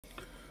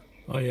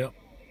Oh yep,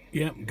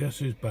 guess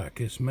who's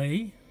back? It's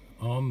me.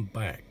 I'm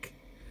back.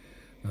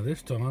 Now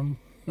this time,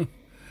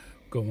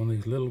 got one of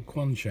these little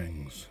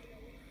Quanshengs.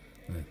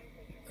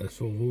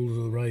 That's all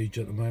the rage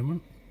at the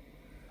moment.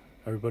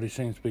 Everybody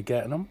seems to be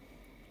getting them,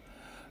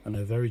 and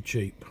they're very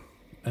cheap.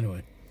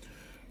 Anyway,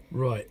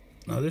 right,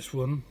 now this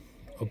one,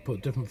 I'll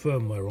put different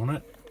firmware on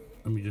it.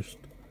 Let me just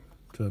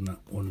turn that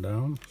one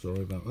down,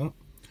 sorry about that.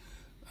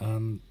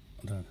 And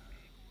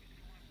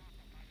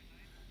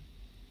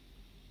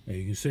yeah,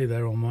 you can see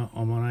there I'm on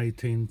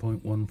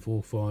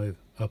 18.145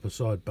 upper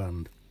side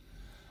band.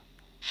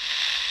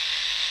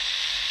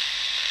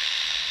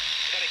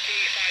 Got a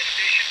K5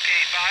 station,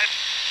 K5.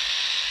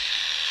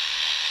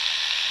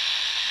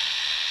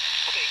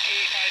 Okay,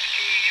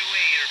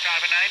 K5KUA, you're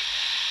 5-9.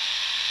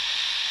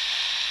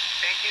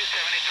 Thank you,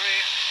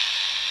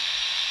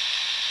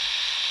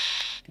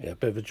 73. Yeah, a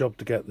bit of a job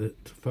to get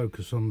it to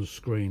focus on the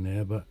screen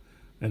here, but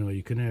anyway,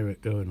 you can hear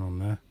it going on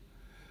there.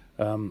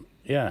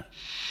 Yeah,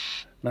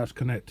 that's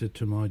connected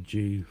to my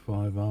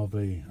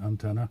G5RV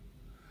antenna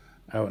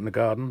out in the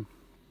garden,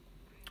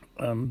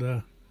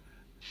 and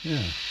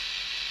yeah,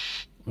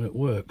 it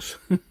works.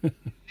 You do 2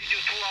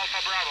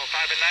 Alpha Bravo,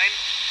 5-9.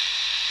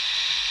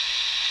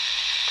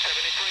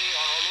 73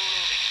 on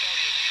Honolulu,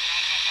 Victoria, 0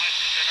 Alpha 5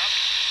 up.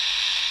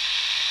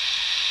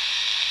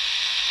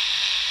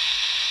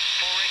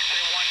 4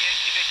 X-ray 1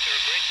 Yankee Victor,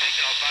 great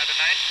signal, 5-9.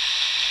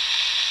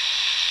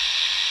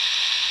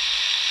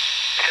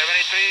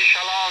 73,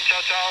 shalom,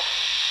 ciao ciao.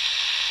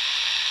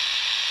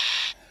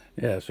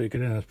 Yeah, so you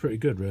can hear that's pretty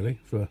good really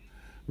for a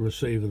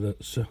receiver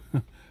that's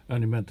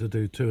only meant to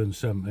do 2 and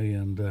 70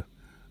 and a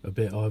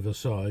bit either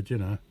side, you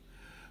know.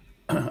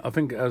 I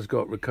think it has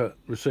got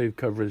receive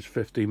coverage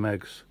 50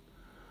 megs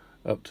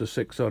up to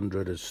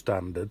 600 as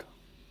standard.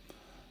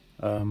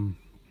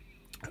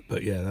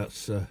 But yeah,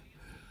 that's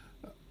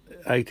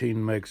 18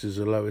 megs is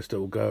the lowest it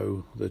will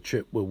go, the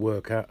chip will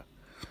work at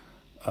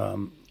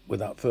with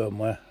that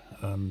firmware.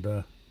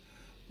 And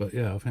but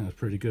yeah, I think that's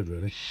pretty good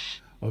really.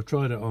 I've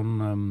tried it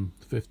on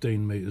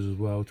 15 meters as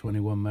well,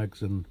 21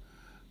 megs, and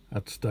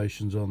had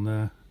stations on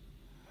there,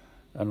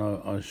 and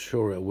I'm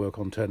sure it'll work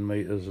on 10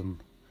 meters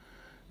and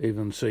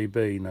even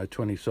CB, you know,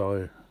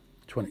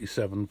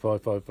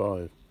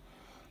 27555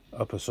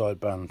 upper side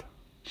band.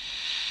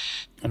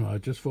 Anyway, I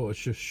just thought I'd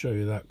just show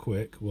you that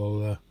quick.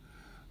 Well,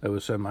 there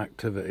was some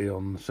activity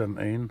on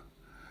 17.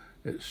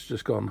 It's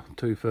just gone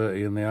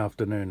 2:30 in the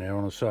afternoon here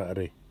on a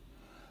Saturday.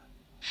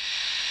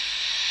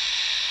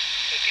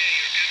 Okay,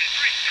 you're coming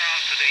pretty strong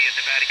today at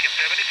the Vatican.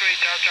 73,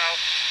 ciao ciao.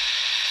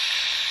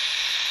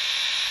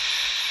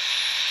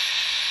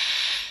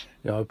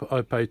 Yeah,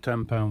 I paid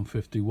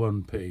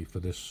 £10.51p for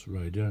this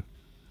radio.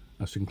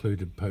 That's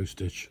included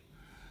postage,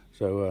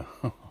 so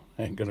I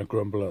ain't gonna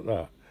grumble at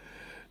that.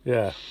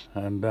 Yeah,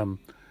 and I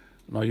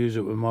use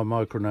it with my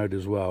micronode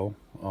as well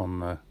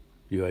on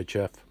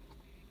UHF,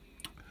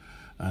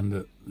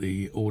 and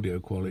the audio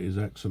quality is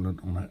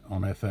excellent on it,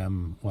 on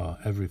FM. Well,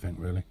 everything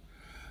really,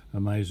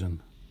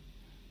 amazing.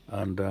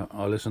 And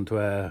I listen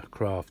to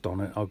aircraft on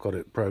it. I've got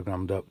it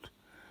programmed up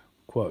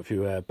quite a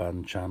few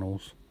airband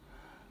channels,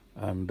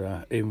 and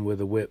even with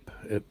the whip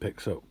it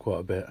picks up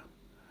quite a bit.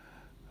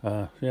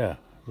 Yeah,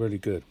 really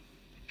good.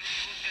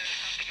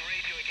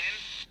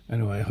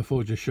 Anyway, I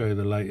thought I'd just show you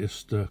the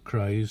latest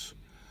craze,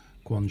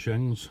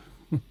 Quanshengs.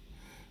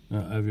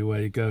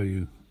 Everywhere you go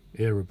you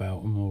hear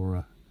about them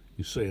or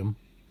you see them,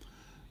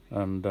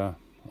 and I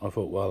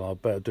thought, well, I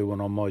better do one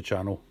on my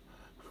channel.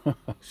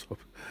 So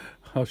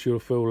I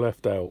should feel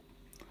left out.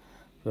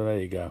 So there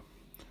you go,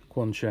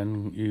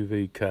 Quansheng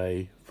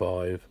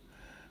UVK5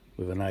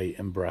 with an 8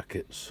 in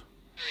brackets.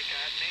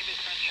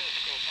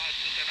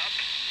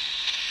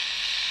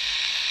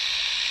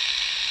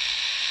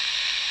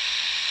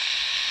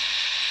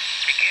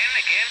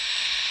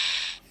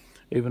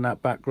 Even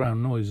that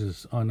background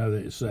noises, I know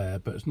that it's there,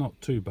 but it's not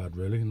too bad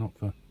really, not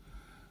for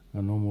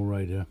a normal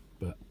radio.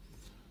 But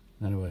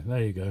anyway,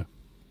 there you go.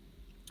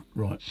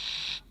 Right,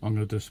 I'm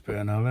going to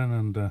disappear now then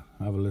and have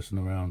a listen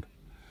around.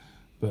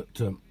 But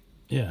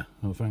yeah,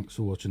 well, thanks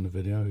for watching the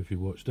video if you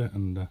watched it,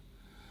 and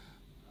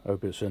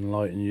hope it's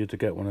enlightened you to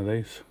get one of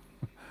these.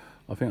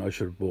 I think I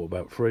should have bought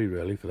about 3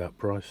 really for that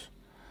price.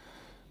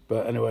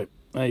 But anyway,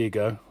 there you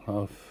go.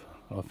 I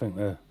think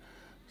they're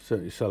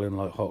certainly selling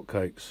like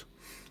hotcakes.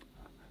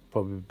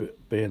 Probably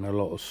being a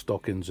lot of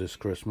stockings this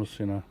Christmas,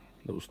 you know,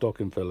 little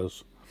stocking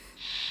fillers.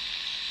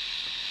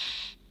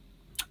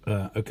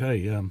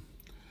 Okay,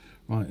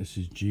 right, this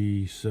is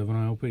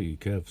G7LP,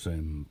 Kev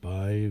saying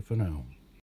bye for now.